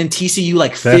 And then TCU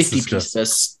like 50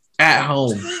 pieces at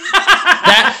home.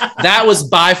 that was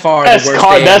by far the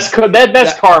worst.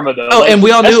 That's karma though. Oh, and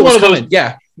we all knew it was coming.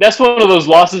 Yeah. That's one of those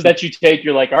losses that you take.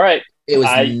 You're like, all right. It was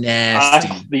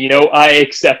nasty. I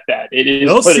accept that. It is.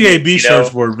 Those CAB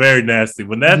shirts were very nasty.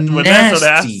 When that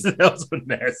was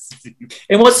nasty.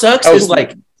 And what sucks is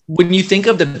like when you think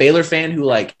of the Baylor fan who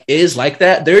like is like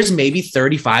that, there's maybe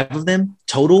 35 of them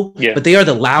total, but they are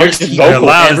the loudest people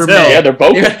ever met. Yeah, they're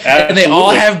vocal. And they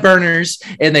all have burners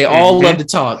and they all love to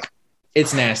talk.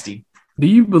 It's nasty. Do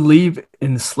you believe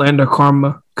in slander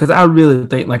karma? Because I really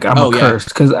think like I'm a curse.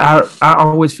 Because I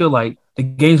always feel like the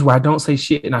games where I don't say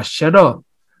shit and I shut up,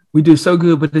 we do so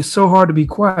good, but it's so hard to be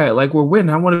quiet. Like we're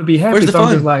winning. I want to be happy. Where's the fun?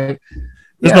 I'm just like,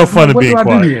 there's no fun in being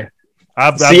quiet.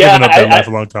 I've given up that life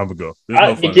a long time ago.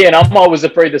 Again, I'm always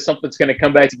afraid that something's going to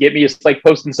come back to get me. It's like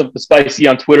posting something spicy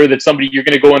on Twitter that you're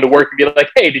going to go into work and be like,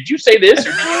 hey, did you say this?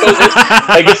 Or did you go this?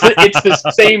 Like it's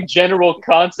the same general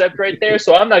concept right there.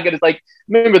 So I'm not going to like,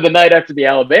 remember the night after the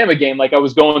Alabama game, like I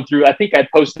was going through, I think I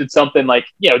posted something like,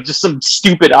 just some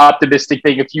stupid optimistic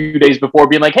thing a few days before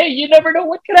being like, hey, you never know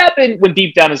what could happen, when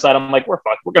deep down inside, I'm like, we're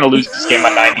fucked. We're going to lose this game by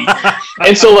 90.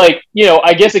 And so like,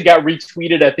 I guess it got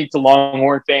retweeted, I think, to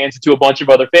Longhorn fans and to a bunch of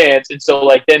other fans. And so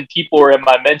like, then people were in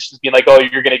my mentions being like, oh,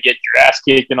 you're going to get your ass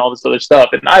kicked and all this other stuff.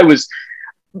 And I was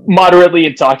moderately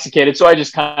intoxicated, so I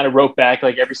just kind of wrote back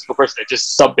like every single person,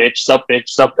 just sub bitch, just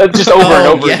over and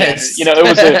over again.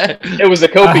 It was a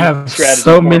coping strategy.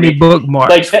 So many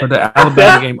bookmarks for the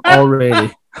Alabama game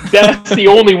already. That's the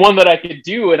only one that I could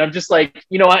do, and I'm just like,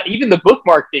 even the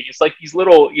bookmark thing. It's like these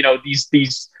little,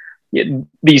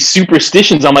 these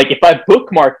superstitions. I'm like, if I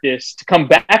bookmark this to come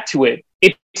back to it,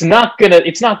 it's not gonna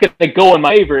go in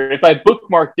my favor. If I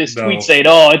bookmark this tweet saying,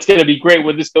 "Oh, it's gonna be great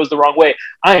when this goes the wrong way,"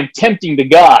 I am tempting the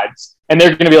gods, and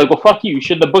they're gonna be like, "Well, fuck you. You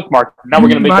shouldn't have bookmarked. Now we're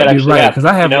gonna make that actually happen." Because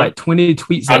I have like 20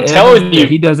 tweets. I'm telling you,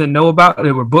 he doesn't know about.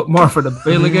 They were bookmarked for the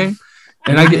Baylor game,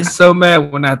 and I get so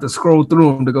mad when I have to scroll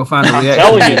through them to go find the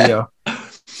reaction video.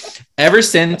 Ever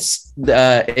since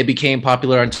it became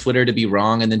popular on Twitter to be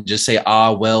wrong and then just say,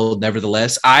 well,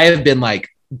 nevertheless, I have been like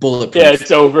bulletproof. Yeah,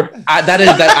 it's over.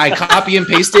 I copy and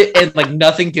paste it and like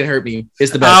nothing can hurt me.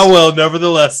 It's the best. Well,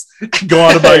 nevertheless, go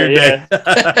on about your day.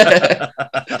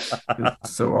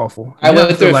 It's so awful. I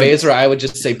went through a phase where I would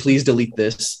just say, please delete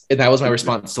this. And that was my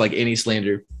response to like any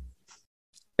slander.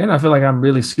 And I feel like I'm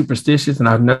really superstitious, and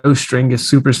I know String is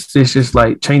superstitious,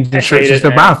 like changing shirts and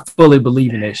stuff. But I fully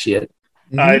believe in that shit.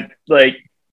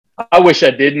 I wish I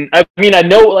didn't. I mean, I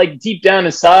know, like deep down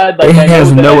inside, like it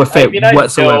has no effect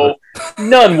whatsoever.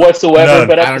 None whatsoever. None.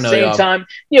 But at the same time,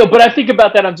 but I think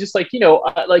about that. I'm just like,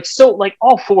 like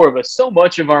all four of us. So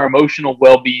much of our emotional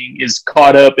well-being is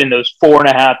caught up in those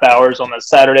 4.5 hours on a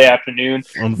Saturday afternoon.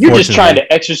 You're just trying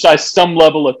to exercise some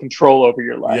level of control over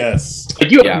your life. Yes, like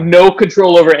you have no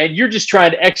control over, and you're just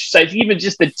trying to exercise even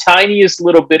just the tiniest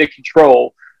little bit of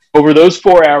control over those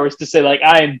 4 hours to say, like,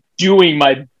 I am doing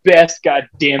my best, god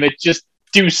damn it, just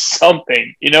do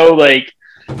something,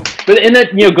 but in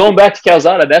that, going back to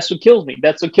Calzada, that's what kills me.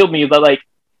 That's what killed me. That like,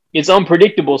 it's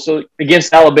unpredictable. So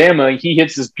against Alabama, he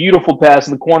hits this beautiful pass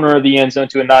in the corner of the end zone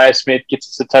to Anaya Smith, gets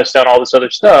us a touchdown, all this other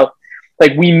stuff.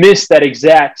 Like, we missed that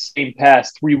exact same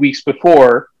pass 3 weeks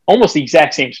before, almost the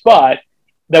exact same spot,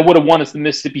 that would have won us the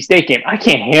Mississippi State game. I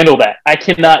can't handle that. I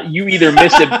cannot. You either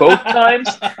miss it both times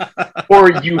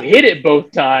or you hit it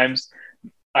both times.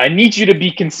 I need you to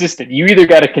be consistent. You either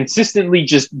got to consistently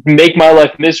just make my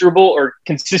life miserable or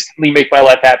consistently make my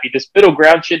life happy. This middle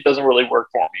ground shit doesn't really work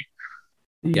for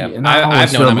me. Yeah,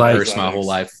 I've known I'm a curse my whole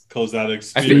life. I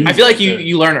feel like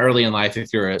you learn early in life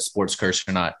if you're a sports curse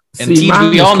or not. And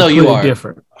we all know you are.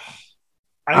 Different.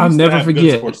 I'll never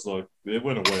forget. It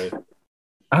went away.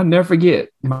 I'll never forget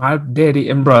my daddy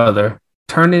and brother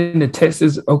turning the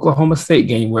Texas-Oklahoma State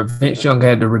game where Vince Young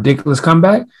had the ridiculous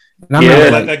comeback. And I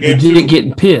remember legit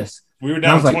getting pissed. We were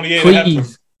down 28.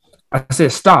 Please. I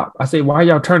said, stop. I said, why are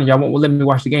y'all turning? Y'all won't let me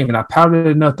watch the game. And I pouted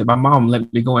enough that my mom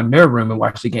let me go in their room and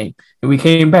watch the game. And we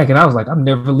came back, and I was like, I'm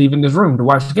never leaving this room to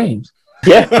watch the games.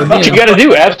 Yeah, what you got to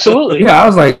do. Absolutely. Yeah, I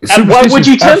was like, why would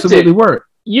you tempt absolutely it? Work.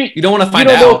 You don't want to find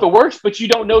out. You don't know if it works, but you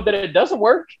don't know that it doesn't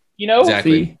work.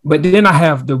 Exactly. See, but then I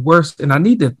have the worst, and I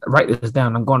need to write this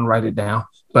down. I'm going to write it down.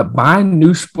 But buying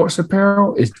new sports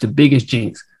apparel is the biggest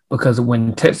jinx, because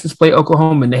when Texas played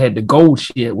Oklahoma and they had the gold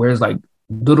shit, where it's like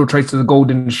little traces of gold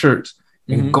in the shirts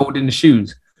and gold in the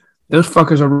shoes, those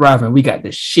fuckers arrived and we got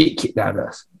the shit kicked out of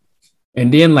us.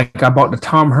 And then like I bought the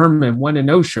Tom Herman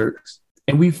 1-0 shirts,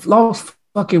 and we lost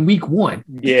fucking week 1.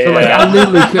 Yeah. So like I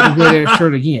literally couldn't wear that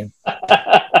shirt again.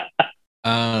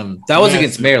 That was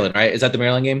against Maryland, right? Is that the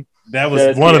Maryland game? That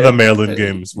was one of the Maryland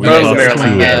games. We lost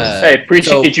Maryland. Hey,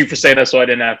 appreciate you for saying that, so I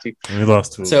didn't have to. We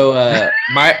lost two. So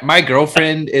my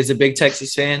girlfriend is a big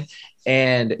Texas fan,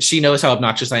 and she knows how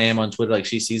obnoxious I am on Twitter. Like,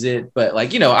 she sees it, but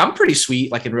like, I'm pretty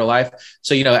sweet, like in real life.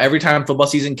 So every time football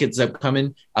season gets up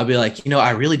coming, I'll be like,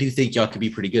 I really do think y'all could be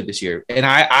pretty good this year. And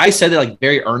I said that like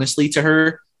very earnestly to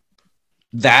her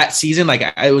that season. Like,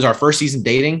 it was our first season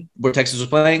dating where Texas was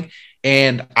playing.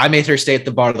 And I made her stay at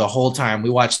the bar the whole time.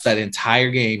 We watched that entire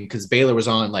game because Baylor was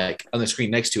on the screen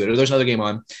next to it, or there's another game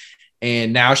on.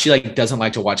 And now she like doesn't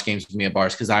like to watch games with me at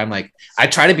bars because I'm like, I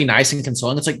try to be nice and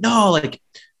consoling. It's like, no, like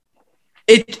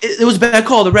it was a bad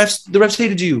call. The refs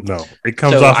hated you. No, it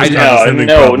comes off as condescending.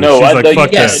 No. She's like,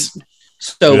 fuck yes. that.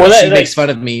 So she makes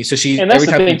fun of me. So she, and that's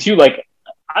the thing too. Like,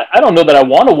 I don't know that I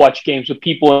want to watch games with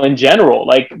people in general.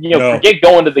 Like, forget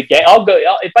going to the game. I'll go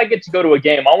if I get to go to a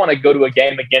game. I want to go to a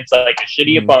game against like a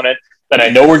shitty opponent that I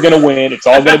know we're gonna win. It's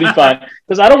all gonna be fun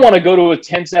because I don't want to go to a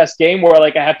tense ass game where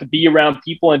like I have to be around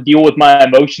people and deal with my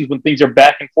emotions when things are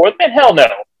back and forth. Man, hell no.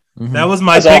 Mm-hmm. That was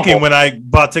my thinking awful. When I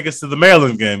bought tickets to the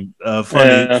Maryland game.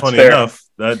 Funny enough.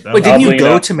 Wait, didn't you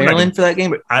go to Maryland for that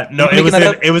game? No,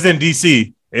 it was in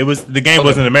DC. The game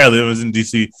wasn't in Maryland. It was in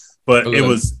DC, but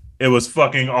it was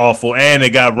fucking awful, and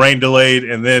it got rain delayed.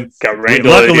 And then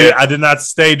luckily, I did not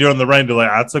stay during the rain delay.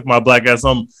 I took my black ass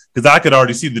home because I could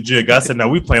already see the jig. I said, "Now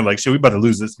we playing like shit. We about to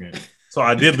lose this game." So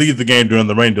I did leave the game during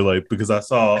the rain delay because I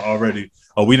saw already.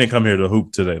 Oh, we didn't come here to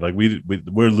hoop today. Like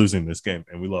we're losing this game,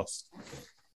 and we lost.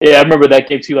 Yeah, I remember that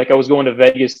game too. Like, I was going to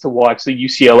Vegas to watch the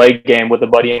UCLA game with a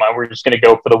buddy of mine. We were just going to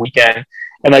go for the weekend.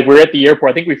 And like, we're at the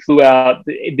airport. I think we flew out.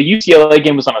 The UCLA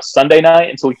game was on a Sunday night.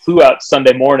 And so we flew out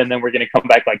Sunday morning. And then we're going to come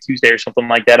back like Tuesday or something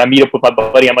like that. I meet up with my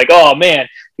buddy. I'm like, oh man,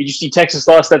 did you see Texas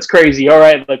lost? That's crazy. All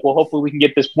right. Like, well, hopefully we can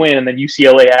get this win. And then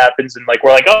UCLA happens. And like, we're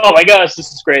like, oh my gosh,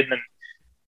 this is great. And then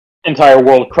entire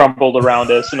world crumbled around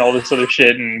us and all this other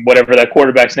shit. And whatever that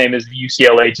quarterback's name is,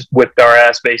 UCLA just whipped our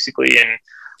ass basically. And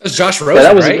that was Josh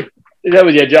Rosen, right? That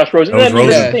was Josh Rosen. And then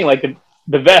the thing, like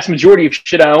the vast majority of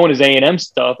shit I own is A&M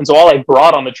stuff, and so all I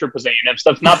brought on the trip was A&M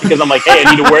stuff. Not because I'm like, hey,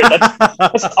 I need to wear it.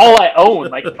 That's all I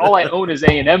own. Like, all I own is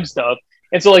A&M stuff.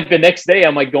 And so like the next day,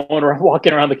 I'm like going around,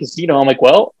 walking around the casino. I'm like,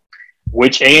 well,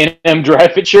 which A&M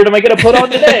dry fit shirt am I going to put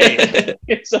on today?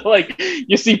 And so like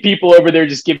you see people over there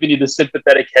just giving you the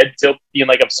sympathetic head tilt, being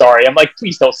like, I'm sorry. I'm like,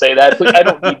 please don't say that. Please, I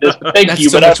don't need this, but thank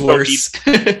you. But I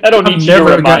don't need you to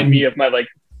remind me of my like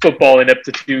football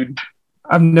ineptitude.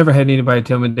 I've never had anybody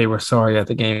tell me they were sorry at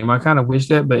the game. I kind of wish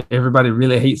that, but everybody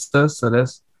really hates us, so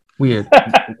that's weird.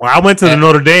 Well, I went to the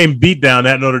Notre Dame beatdown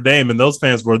at Notre Dame, and those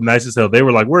fans were nice as hell. They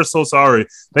were like, we're so sorry.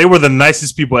 They were the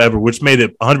nicest people ever, which made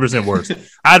it 100% worse.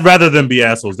 I'd rather them be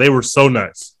assholes. They were so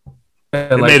nice.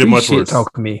 It made it much worse.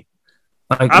 Talk to me.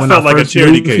 Like, I felt like a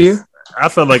charity case. Here, I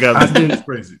felt like I was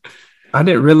crazy. I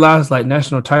didn't realize like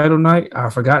national title night. I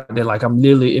forgot that like I'm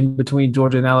literally in between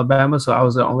Georgia and Alabama, so I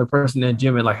was the only person in the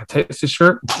gym in like a Texas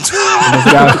shirt.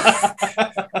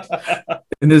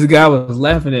 And this guy was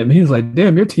laughing at me. He was like,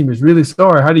 "Damn, your team is really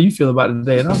sorry. How do you feel about it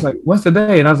today?" And I was like, "What's the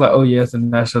day?" And I was like, "Oh yeah, it's the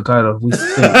national title. We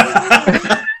stink."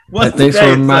 Thanks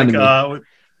for reminding me.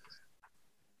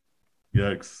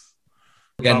 Yikes!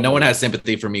 Again, no one has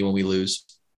sympathy for me when we lose.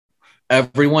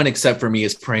 Everyone except for me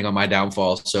is preying on my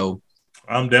downfall. So.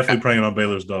 I'm definitely praying on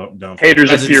Baylor's downfall.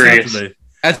 Haters are furious.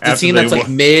 As the team that's like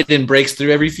mid and breaks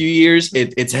through every few years,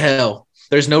 it's hell.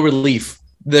 There's no relief.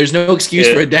 There's no excuse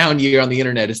for a down year on the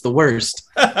internet. It's the worst.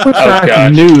 I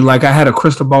knew, like, I had a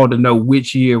crystal ball to know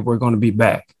which year we're going to be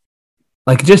back.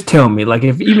 Like, just tell me. Like,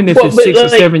 even if it's 6 or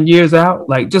 7 years out,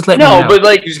 like, just let me know. No, but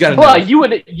like, you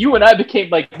and I became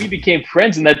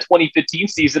friends in that 2015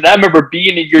 season. I remember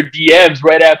being in your DMs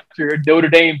right after Notre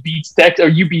Dame beats Texas, or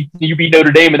you beat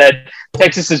Notre Dame, and that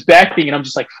Texas is back thing, and I'm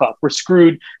just like, fuck, we're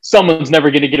screwed. Someone's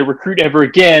never going to get a recruit ever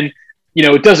again.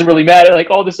 It doesn't really matter. Like,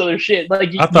 all this other shit.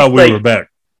 Like, I thought we were back.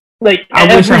 Like,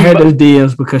 I wish I had those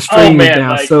DMs because String was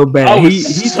down so bad.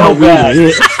 He's so bad.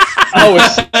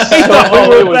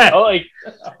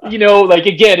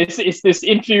 Again, it's this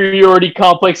inferiority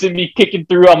complex in me kicking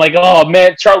through. I'm like, oh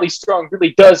man, Charlie Strong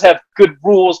really does have good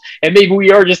rules, and maybe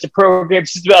we are just a program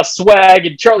just about swag.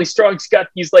 And Charlie Strong's got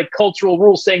these like cultural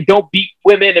rules saying don't beat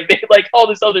women and like all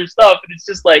this other stuff. And it's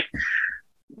just like,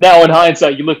 now in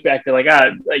hindsight, you look back, they're like,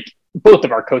 both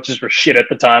of our coaches were shit at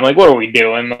the time. Like, what are we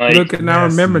doing? Like, look, and I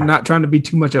remember not trying to be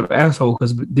too much of an asshole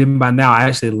because then by now I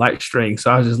actually like String. So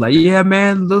I was just like, yeah,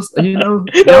 man, you'll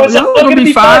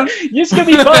be fine. You're just going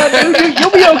to be fine.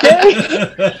 You'll be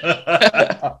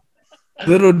okay.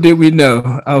 Little did we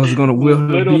know I was going to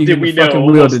be in the fucking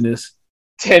wilderness.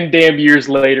 10 damn years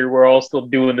later, we're all still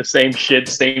doing the same shit,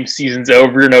 same seasons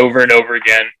over and over and over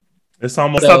again. It's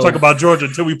almost not talking about Georgia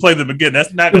until we play them again.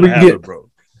 That's not going to happen, bro.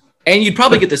 And you'd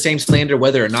probably get the same slander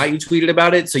whether or not you tweeted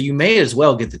about it, so you may as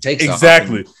well get the takes.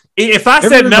 Exactly. If I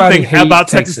said nothing about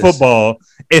Texas football,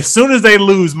 as soon as they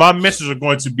lose, my messages are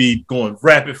going to be going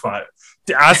rapid fire.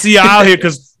 I see you out here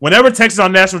because whenever Texas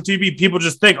on national TV, people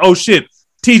just think, "Oh shit,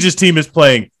 TJ's team is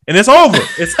playing," and it's over.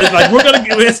 It's like we're gonna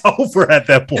get it's over at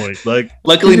that point. Like,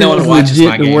 luckily, no one watches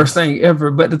my games. The worst thing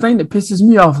ever. But the thing that pisses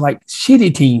me off, like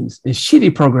shitty teams and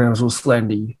shitty programs will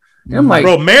slander you. And I'm like,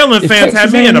 bro, Maryland fans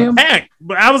had me in a pack.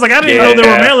 But I was like, I didn't know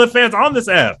there were Maryland fans on this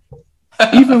app.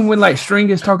 Even when like String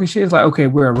is talking shit, it's like, okay,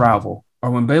 we're a rival. Or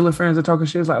when Baylor fans are talking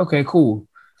shit, it's like, okay, cool.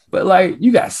 But like,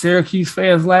 you got Syracuse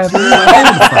fans laughing.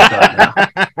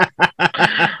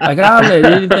 Like, I'll let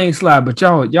anything slide, but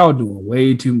y'all doing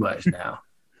way too much now.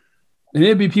 And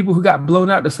there'd be people who got blown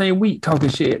out the same week talking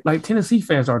shit. Like Tennessee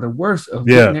fans are the worst of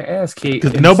getting their ass kicked.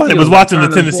 Because nobody was watching the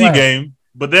Tennessee game,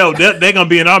 but they're gonna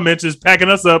be in our mentions packing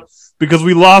us up because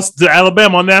we lost to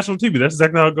Alabama on national TV. That's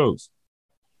exactly how it goes.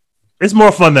 It's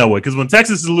more fun that way because when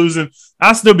Texas is losing,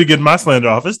 I'll still be getting my slander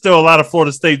off. There's still a lot of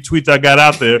Florida State tweets I got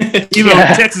out there. Even when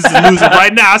Texas is losing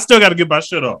right now, I still got to get my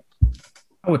shit off.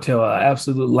 I would tell an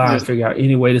absolute lie and figure out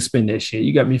any way to spin that shit.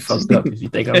 You got me fucked up if you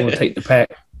think I'm going to take the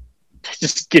pack.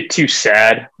 Just get too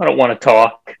sad. I don't want to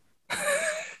talk.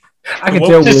 I can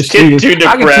tell when String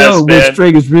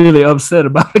is really upset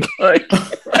about it.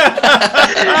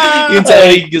 You can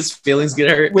tell his feelings get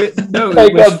hurt. When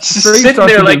String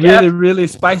starts to get really, really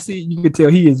spicy, you can tell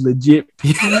he is legit.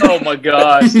 Oh my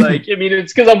gosh! Like, I mean,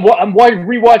 it's because I'm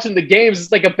rewatching the games.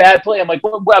 It's like a bad play. I'm like,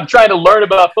 I'm trying to learn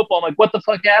about football. I'm like, what the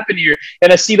fuck happened here?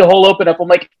 And I see the whole open up. I'm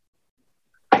like,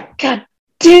 God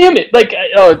damn it! Like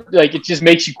it just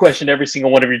makes you question every single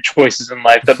one of your choices in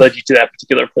life that led you to that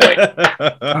particular point.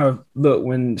 Look,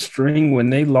 when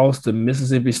they lost to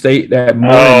Mississippi State that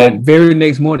morning, that very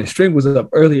next morning, String was up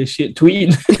early as shit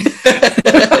tweeting.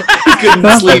 He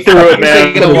couldn't sleep through it,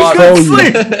 man.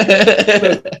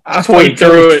 I tweeted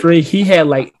through it. String, he had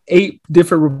like 8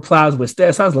 different replies with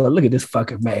stats. I was like, look at this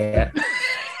fucking man.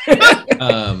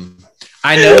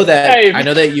 I know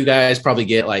that you guys probably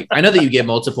get I know that you get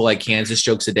multiple like Kansas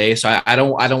jokes a day. So I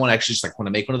don't want to actually just want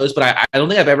to make one of those, but I don't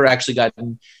think I've ever actually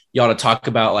gotten y'all to talk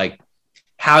about like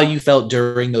how you felt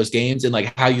during those games and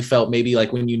like how you felt maybe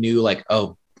like when you knew like,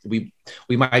 oh, we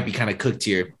might be kind of cooked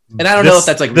here. And I don't know if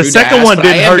that's like the second one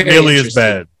didn't hurt nearly as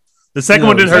bad. The second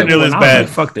one didn't hurt nearly as bad.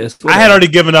 Fuck this. I had already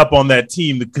given up on that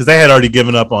team because they had already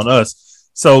given up on us.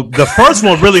 So the first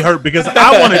one really hurt because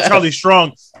I wanted Charlie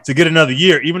Strong to get another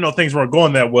year, even though things weren't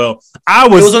going that well. I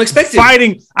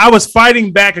was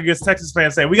fighting back against Texas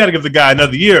fans saying we got to give the guy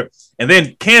another year. And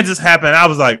then Kansas happened. I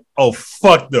was like, oh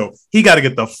fuck no, he got to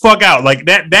get the fuck out. Like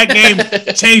that game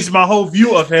changed my whole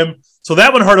view of him. So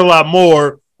that one hurt a lot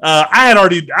more. I had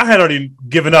already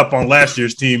given up on last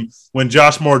year's team when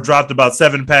Josh Moore dropped about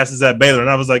 7 passes at Baylor, and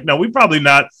I was like, no, we probably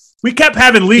not. We kept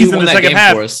having leads in the second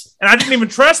half, and I didn't even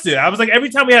trust it. I was like,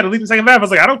 every time we had a lead in the second half, I was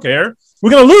like, I don't care.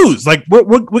 We're gonna lose. Like we're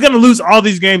gonna lose all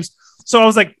these games. So I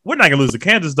was like, we're not gonna lose to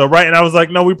Kansas though, right? And I was like,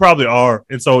 no, we probably are.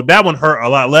 And so that one hurt a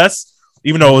lot less,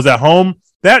 even though it was at home.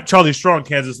 That Charlie Strong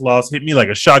Kansas loss hit me like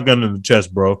a shotgun in the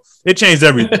chest, bro. It changed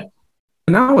everything.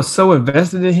 And I was so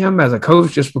invested in him as a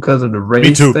coach just because of the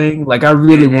race thing. Like I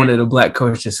really wanted a black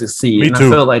coach to succeed. I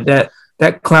felt like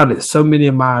that clouded so many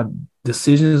of my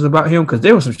decisions about him because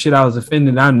there was some shit I was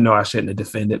defending. I know I shouldn't have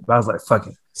defended, but I was like, fuck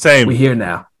it. Same. We here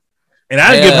now. And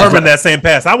I didn't give Herman that same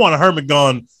pass. I wanted Herman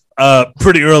gone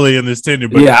pretty early in this tenure.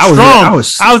 But yeah, I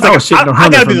was I got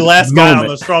to be the last guy on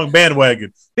the Strong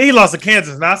bandwagon. Then he lost to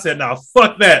Kansas, and I said, "No,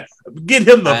 fuck that. Get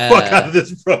him the fuck out of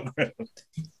this program."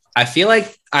 I feel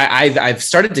like I've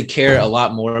started to care a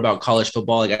lot more about college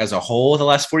football like as a whole the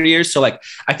last 4 years. So like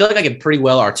I feel like I can pretty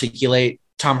well articulate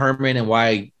Tom Herman and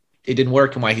why it didn't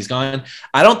work and why he's gone.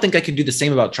 I don't think I can do the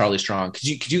same about Charlie Strong.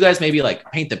 Could you guys maybe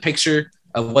like paint the picture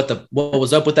of what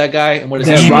was up with that guy and what is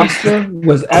that roster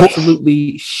was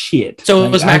absolutely shit. So it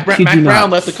was Mac Brown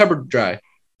left the cupboard dry.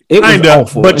 It was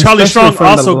awful. But Charlie Strong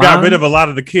also got rid of a lot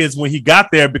of the kids when he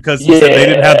got there because he said they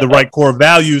didn't have the right core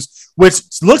values, which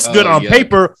looks good on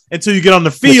paper until you get on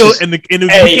the field and you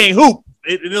can't hoop.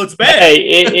 It looks bad. Hey,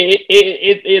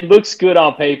 it looks good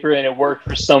on paper and it worked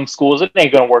for some schools. It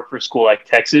ain't going to work for a school like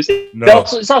Texas. No.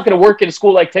 It's not going to work in a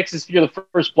school like Texas if you're the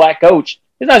first black coach.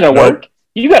 It's not going to work.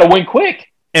 You got to win quick.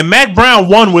 And Mac Brown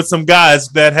won with some guys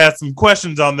that had some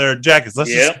questions on their jackets. Let's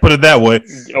just put it that way.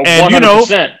 And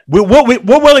 100%. We're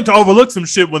willing to overlook some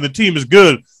shit when the team is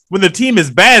good. When the team is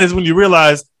bad is when you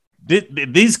realize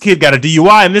these kid got a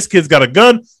DUI and this kid's got a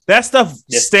gun. That stuff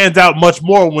stands out much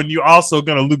more when you're also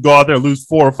going to go out there and lose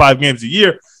 4 or 5 games a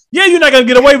year. Yeah, you're not going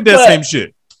to get away with that same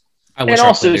shit. And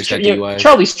also,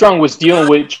 Charlie Strong was dealing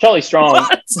with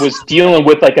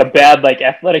like a bad like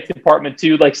athletic department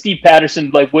too. Like Steve Patterson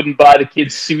like wouldn't buy the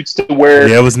kids suits to wear.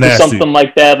 Yeah, it was nasty. Something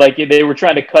like that. Like they were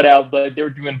trying to cut out, but they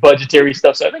were doing budgetary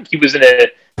stuff. So I think he was in a.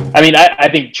 I mean, I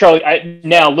think Charlie.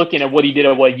 Now looking at what he did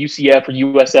at UCF or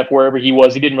USF, wherever he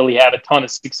was, he didn't really have a ton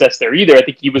of success there either. I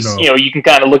think he was. No. You can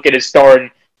kind of look at his start, and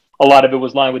a lot of it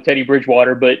was lined with Teddy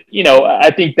Bridgewater. But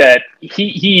I think that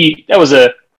that was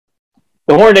a.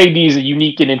 The Horn AD is a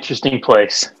unique and interesting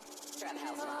place.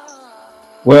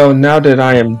 Well, now that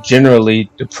I am generally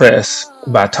depressed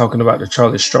by talking about the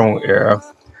Charlie Strong era,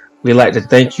 we'd like to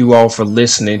thank you all for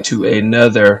listening to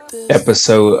another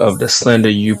episode of the Slander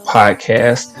You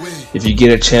podcast. If you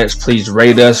get a chance, please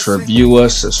rate us, review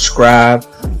us, subscribe.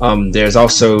 There's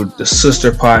also the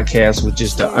sister podcast, which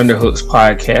is the Underhooks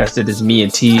podcast. That is me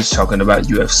and Teej talking about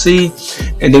UFC.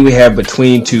 And then we have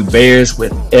Between Two Bears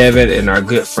with Evan and our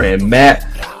good friend Matt.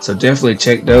 So definitely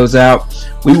check those out.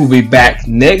 We will be back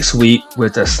next week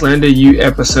with a Slander You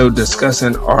episode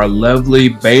discussing our lovely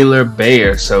Baylor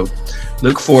Bears. So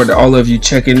look forward to all of you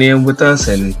checking in with us.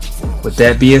 And with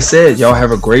that being said, y'all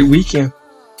have a great weekend.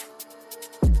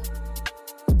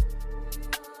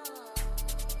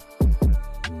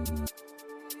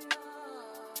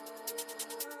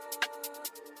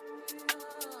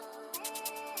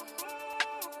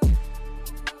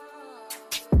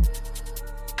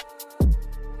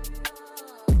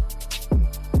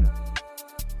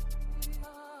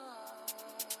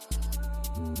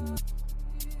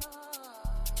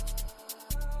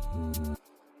 Mm-hmm.